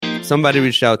somebody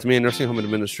reached out to me, a nursing home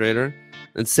administrator,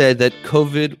 and said that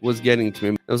COVID was getting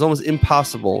to me. It was almost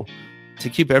impossible to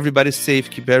keep everybody safe,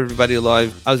 keep everybody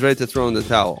alive. I was ready to throw in the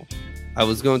towel. I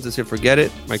was going to say, forget it.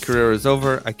 My career is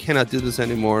over. I cannot do this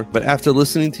anymore. But after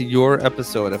listening to your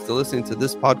episode, after listening to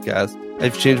this podcast,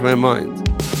 I've changed my mind.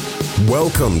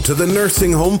 Welcome to the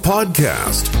Nursing Home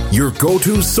Podcast, your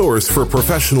go-to source for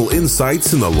professional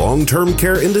insights in the long-term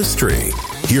care industry.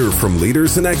 Hear from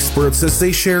leaders and experts as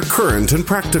they share current and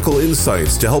practical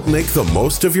insights to help make the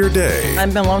most of your day.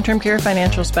 I'm a long-term care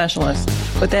financial specialist.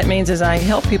 What that means is I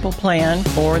help people plan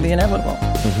for the inevitable.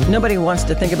 Nobody wants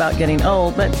to think about getting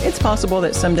old, but it's possible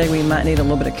that someday we might need a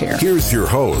little bit of care. Here's your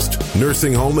host,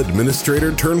 nursing home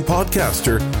administrator turned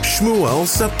podcaster, Shmuel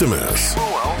Septimus.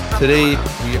 Today,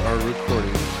 we are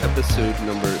recording episode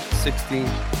number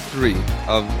 63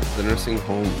 of the Nursing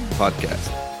Home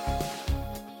Podcast.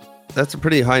 That's a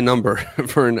pretty high number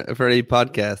for a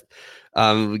podcast.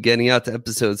 Getting out to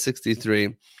episode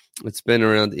 63. It's been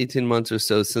around 18 months or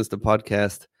so since the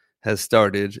podcast has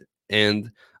started,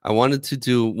 and I wanted to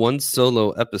do one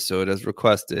solo episode as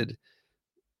requested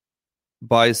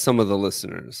by some of the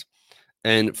listeners.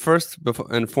 And first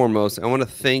and foremost, I want to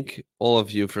thank all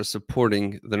of you for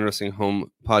supporting the Nursing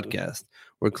Home Podcast.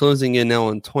 We're closing in now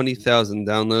on 20,000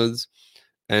 downloads,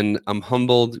 and I'm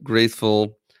humbled,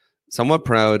 grateful, somewhat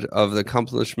proud of the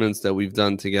accomplishments that we've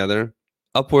done together.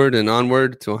 Upward and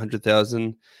onward to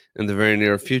 100,000 in the very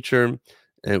near future,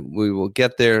 and we will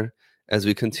get there as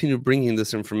we continue bringing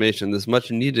this information, this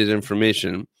much needed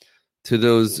information, to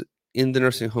those in the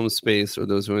nursing home space or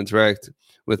those who interact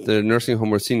with the nursing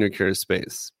home or senior care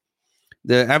space.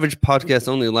 The average podcast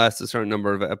only lasts a certain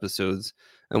number of episodes,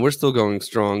 and we're still going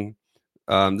strong.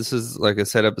 This is, like I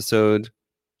said, episode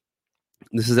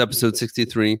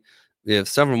 63. We have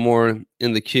several more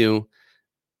in the queue,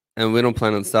 and we don't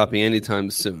plan on stopping anytime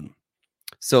soon.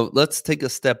 So let's take a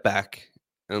step back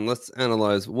and let's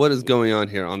analyze what is going on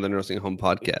here on the Nursing Home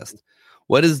Podcast.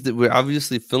 We're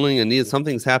obviously filling a need.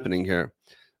 Something's happening here.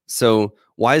 So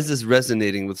why is this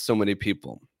resonating with so many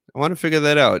people? I want to figure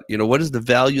that out. What is the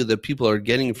value that people are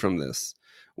getting from this?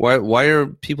 Why are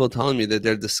people telling me that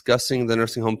they're discussing the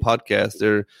Nursing Home Podcast?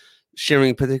 They're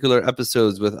sharing particular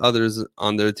episodes with others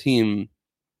on their team.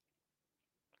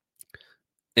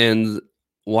 And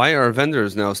why are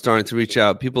vendors now starting to reach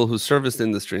out, people who service the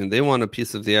industry, and they want a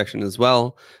piece of the action as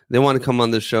well? They want to come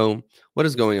on the show. What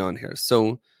is going on here?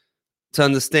 So to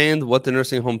understand what the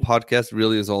Nursing Home Podcast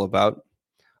really is all about,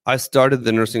 I started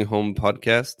the Nursing Home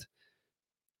Podcast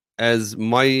as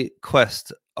my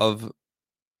quest of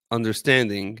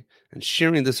understanding and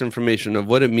sharing this information of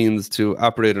what it means to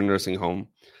operate a nursing home.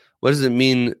 What does it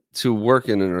mean to work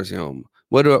in a nursing home?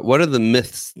 What are the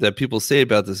myths that people say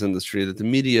about this industry that the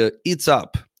media eats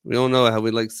up? We don't know how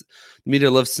the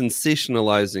media loves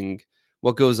sensationalizing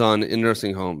what goes on in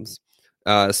nursing homes,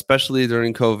 especially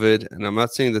during COVID. And I'm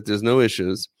not saying that there's no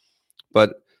issues,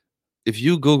 but if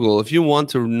you want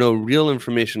to know real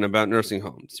information about nursing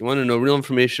homes, you want to know real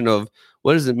information of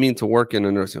what does it mean to work in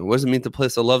a nursing home? What does it mean to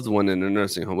place a loved one in a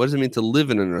nursing home? What does it mean to live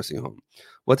in a nursing home?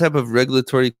 What type of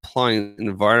regulatory compliant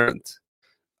environment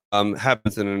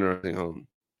happens in a nursing home?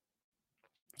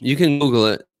 You can Google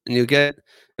it, and you get,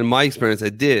 in my experience, I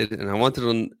did, and I wanted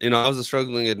to, I was a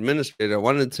struggling administrator. I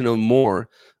wanted to know more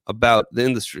about the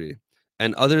industry.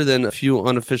 And other than a few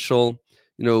unofficial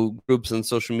groups on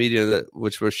social media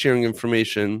which were sharing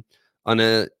information on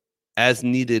a as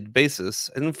needed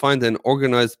basis, I didn't find an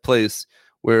organized place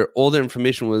where all the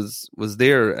information was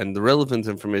there and the relevant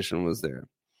information was there.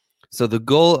 So the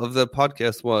goal of the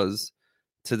podcast was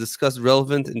to discuss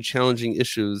relevant and challenging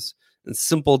issues in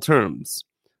simple terms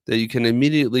that you can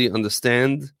immediately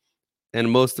understand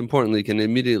and, most importantly, can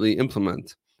immediately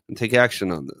implement and take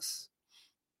action on this.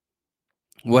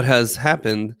 What has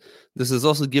happened, this has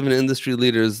also given industry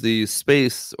leaders the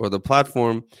space or the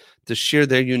platform to share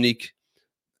their unique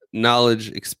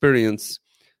knowledge, experience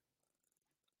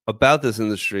about this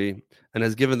industry, and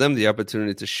has given them the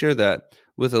opportunity to share that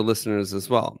with the listeners as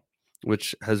well,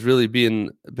 which has really been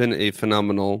a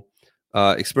phenomenal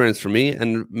experience for me.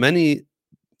 And many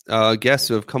guests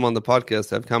who have come on the podcast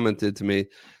have commented to me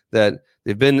that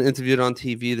they've been interviewed on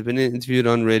TV, they've been interviewed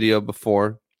on radio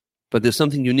before, but there's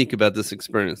something unique about this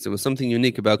experience. There was something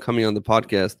unique about coming on the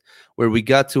podcast where we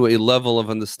got to a level of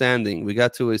understanding. We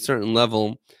got to a certain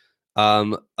level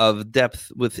of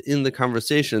depth within the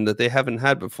conversation that they haven't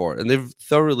had before, and they've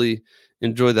thoroughly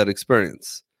enjoyed that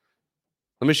experience.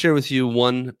 Let me share with you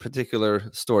one particular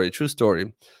story, true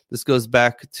story. This goes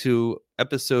back to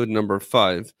episode number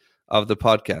 5 of the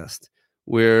podcast,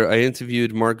 where I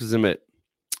interviewed Mark Zimmet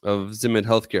of Zimmet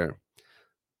Healthcare.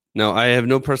 Now, I have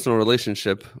no personal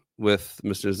relationship with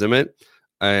Mr. Zimmett.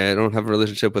 I don't have a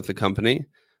relationship with the company,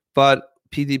 but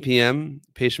PDPM,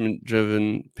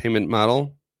 patient-driven payment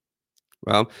model.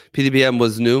 Well, PDPM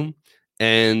was new,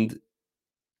 and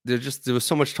there was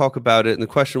so much talk about it. And the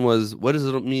question was, what does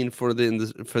it mean for the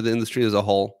industry as a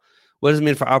whole? What does it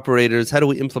mean for operators? How do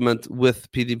we implement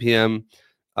with PDPM?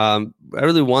 I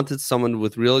really wanted someone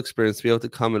with real experience to be able to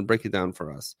come and break it down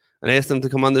for us. And I asked them to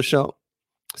come on the show.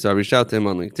 So I reached out to him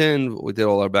on LinkedIn. We did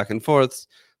all our back and forths.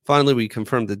 Finally, we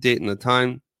confirmed the date and the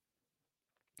time.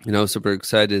 Super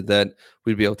excited that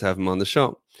we'd be able to have him on the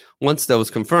show. Once that was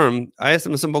confirmed, I asked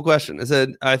him a simple question. I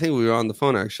said, I think we were on the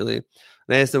phone actually. And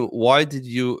I asked him, why did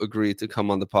you agree to come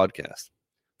on the podcast?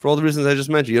 For all the reasons I just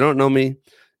mentioned. You don't know me.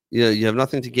 You have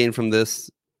nothing to gain from this.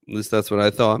 At least that's what I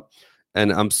thought.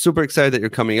 And I'm super excited that you're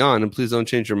coming on, and please don't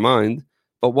change your mind.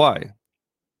 But why?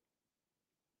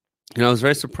 I was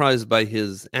very surprised by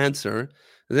his answer.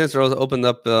 His answer opened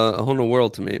up a whole new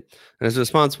world to me. And his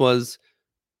response was,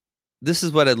 this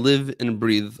is what I live and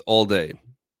breathe all day.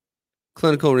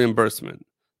 Clinical reimbursement,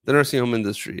 the nursing home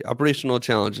industry, operational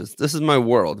challenges. This is my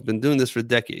world. I've been doing this for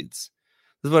decades.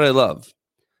 This is what I love.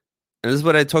 And this is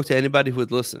what I talk to anybody who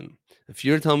would listen. If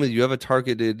you're telling me you have a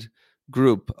targeted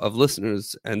group of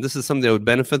listeners and this is something that would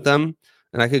benefit them,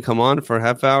 and I could come on for a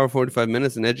half hour, 45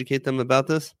 minutes and educate them about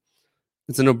this,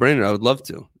 it's a no-brainer. I would love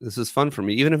to. This is fun for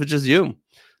me, even if it's just you.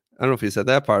 I don't know if you said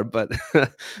that part, but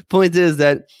point is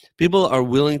that people are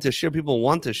willing to share. People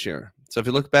want to share. So if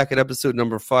you look back at episode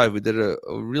number 5, we did a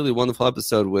really wonderful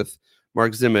episode with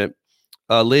Mark Zimmett.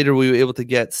 Later, we were able to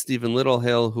get Stephen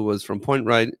Littlehale, who was from Point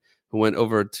Right, who went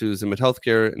over to Zimmett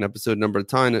Healthcare in episode number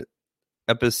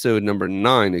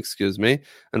 9,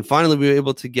 And finally, we were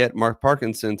able to get Mark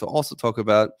Parkinson to also talk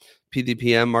about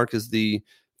PDPM. Mark is the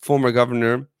former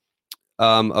governor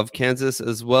of Kansas,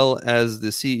 as well as the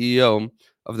CEO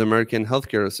of the American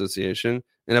Healthcare Association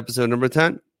in episode number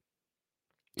 10.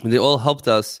 And they all helped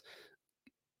us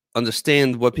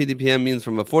understand what PDPM means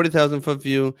from a 40,000 foot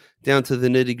view down to the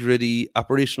nitty gritty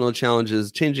operational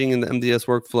challenges, changing in the MDS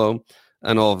workflow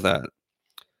and all of that.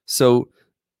 So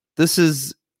this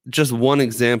is just one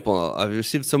example. I've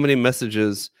received so many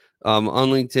messages on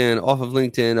LinkedIn, off of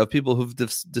LinkedIn, of people who've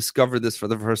discovered this for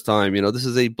the first time. This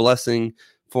is a blessing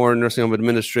for nursing home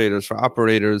administrators, for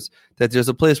operators, that there's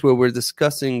a place where we're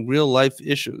discussing real life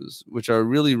issues, which are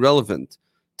really relevant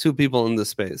to people in this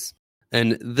space.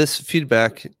 And this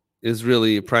feedback is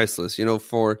really priceless.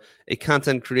 For a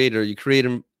content creator, you create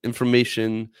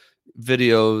information,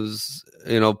 videos,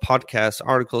 podcasts,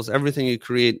 articles, everything you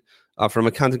create from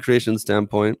a content creation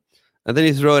standpoint, and then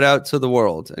you throw it out to the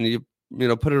world and you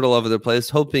put it all over the place,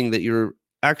 hoping that you're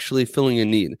actually filling a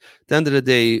need. At the end of the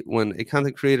day, when a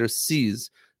content creator sees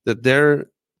that their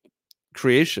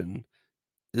creation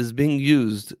is being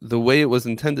used the way it was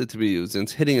intended to be used and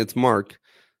it's hitting its mark,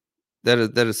 that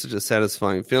is such a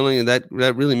satisfying feeling, and that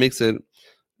really makes it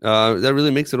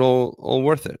all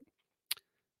worth it.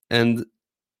 And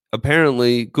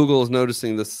apparently Google is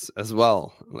noticing this as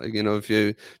well. Like, if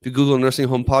you Google nursing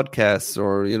home podcasts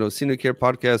or senior care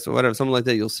podcasts or whatever, something like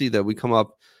that, you'll see that we come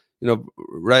up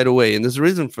right away. And there's a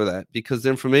reason for that, because the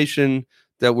information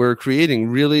that we're creating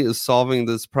really is solving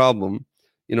this problem,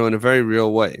 in a very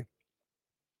real way.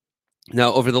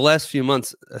 Now, over the last few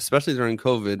months, especially during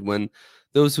COVID, when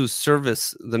those who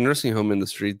service the nursing home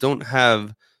industry don't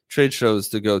have trade shows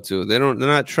to go to, they're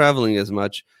not traveling as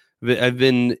much. I've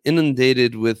been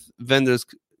inundated with vendors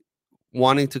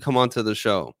wanting to come onto the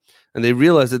show, and they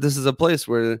realize that this is a place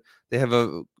where they have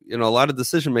a lot of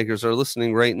decision makers are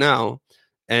listening right now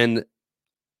and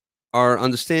are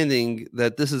understanding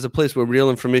that this is a place where real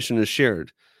information is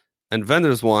shared. And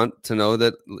vendors want to know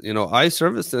that, I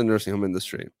service the nursing home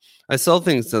industry. I sell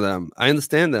things to them. I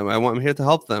understand them. I'm here to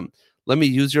help them. Let me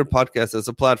use your podcast as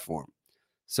a platform.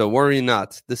 So worry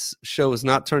not. This show is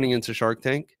not turning into Shark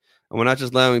Tank, and we're not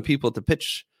just allowing people to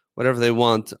pitch whatever they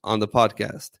want on the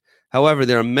podcast. However,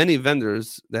 there are many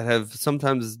vendors that have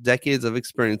sometimes decades of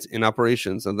experience in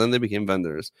operations, and then they became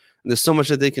vendors. And there's so much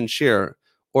that they can share,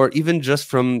 or even just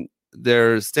from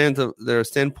their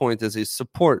standpoint as a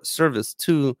support service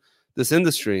to this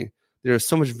industry, there's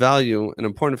so much value and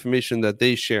important information that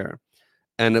they share.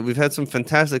 And we've had some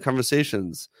fantastic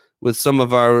conversations with some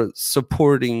of our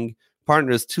supporting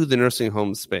partners to the nursing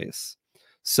home space.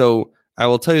 So I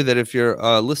will tell you that if you're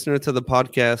a listener to the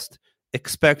podcast,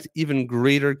 expect even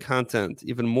greater content,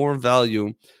 even more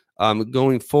value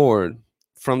going forward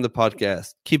from the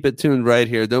podcast. Keep it tuned right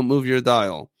here. Don't move your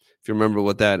dial, if you remember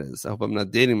what that is. I hope I'm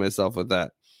not dating myself with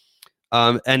that.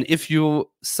 And if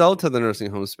you sell to the nursing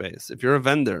home space, if you're a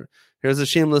vendor, here's a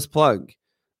shameless plug.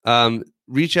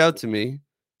 Reach out to me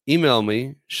email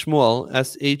me, Shmuel,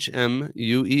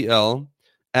 SHMUEL,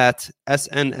 at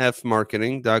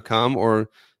snfmarketing.com, or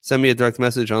send me a direct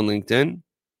message on LinkedIn.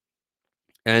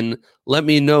 And let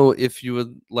me know if you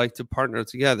would like to partner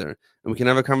together. And we can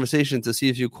have a conversation to see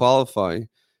if you qualify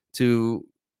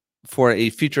for a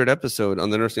featured episode on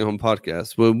the Nursing Home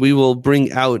Podcast, where we will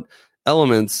bring out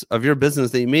elements of your business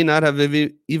that you may not have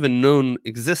even known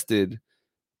existed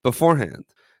beforehand.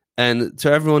 And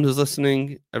to everyone who's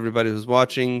listening, everybody who's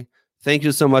watching, thank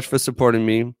you so much for supporting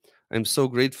me. I'm so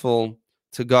grateful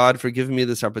to God for giving me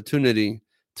this opportunity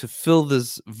to fill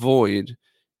this void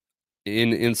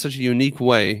in such a unique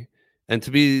way, and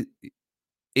to be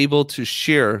able to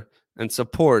share and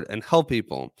support and help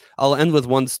people. I'll end with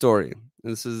one story.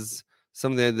 This is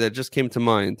something that just came to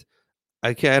mind.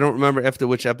 I don't remember after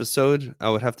which episode. I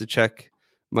would have to check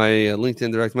my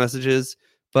LinkedIn direct messages.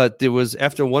 But there was,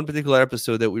 after one particular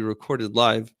episode that we recorded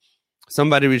live,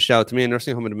 somebody reached out to me, a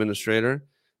nursing home administrator,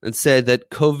 and said that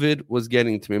COVID was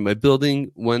getting to me. My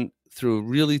building went through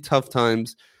really tough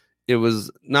times. It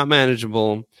was not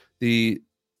manageable. The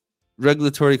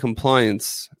regulatory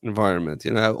compliance environment,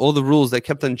 all the rules that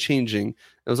kept on changing,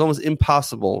 it was almost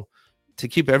impossible to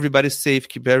keep everybody safe,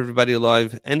 keep everybody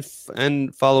alive, and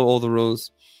follow all the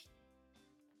rules.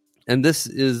 And this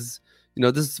was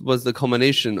the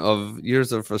culmination of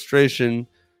years of frustration,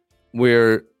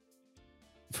 where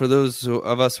for those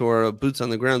of us who are boots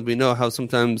on the ground, we know how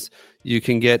sometimes you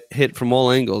can get hit from all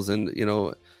angles, and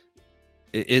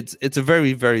it's a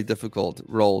very, very difficult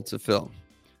role to fill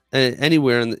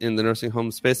anywhere in the nursing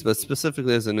home space, but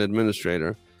specifically as an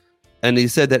administrator. And he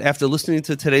said that after listening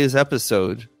to today's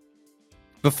episode,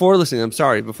 before listening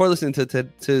to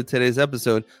today's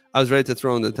episode, I was ready to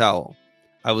throw in the towel.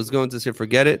 I was going to say,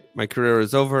 forget it. My career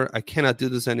is over. I cannot do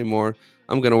this anymore.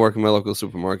 I'm going to work in my local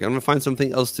supermarket. I'm going to find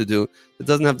something else to do that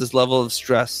doesn't have this level of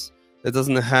stress, that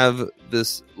doesn't have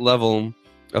this level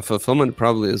of fulfillment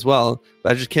probably as well,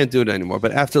 but I just can't do it anymore.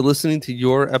 But after listening to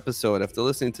your episode, after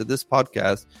listening to this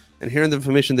podcast and hearing the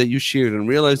information that you shared, and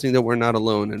realizing that we're not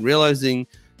alone, and realizing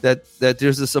that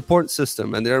there's a support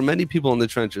system, and there are many people in the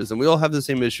trenches, and we all have the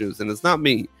same issues, and it's not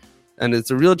me, and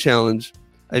it's a real challenge,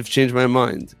 I've changed my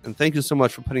mind. And thank you so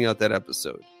much for putting out that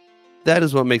episode. That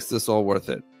is what makes this all worth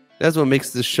it. That's what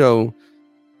makes this show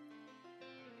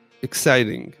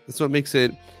exciting. That's what makes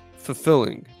it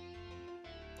fulfilling.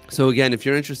 So again, if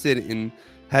you're interested in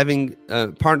having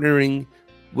partnering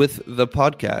with the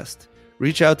podcast,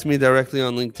 reach out to me directly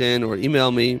on LinkedIn or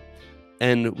email me,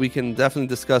 and we can definitely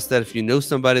discuss that. If you know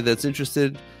somebody that's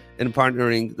interested in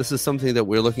partnering, this is something that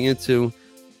we're looking into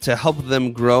to help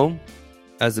them grow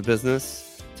as a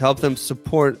business, to help them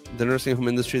support the nursing home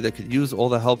industry that could use all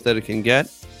the help that it can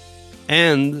get,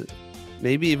 and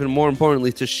maybe even more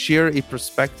importantly, to share a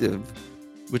perspective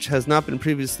which has not been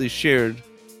previously shared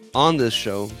on this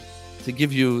show, to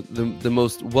give you the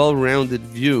most well-rounded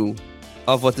view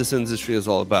of what this industry is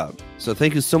all about. So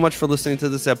thank you so much for listening to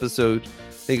this episode.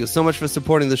 Thank you so much for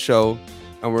supporting the show.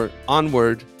 And we're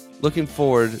onward, looking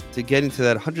forward to getting to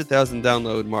that 100,000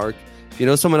 download mark. If you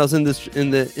know someone else in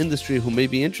the industry who may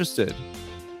be interested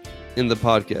in the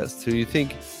podcast, who you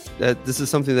think that this is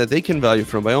something that they can value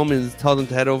from, by all means, tell them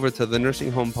to head over to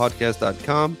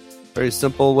thenursinghomepodcast.com. Very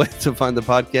simple way to find the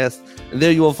podcast. And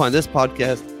there you will find this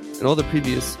podcast and all the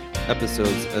previous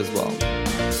episodes as well.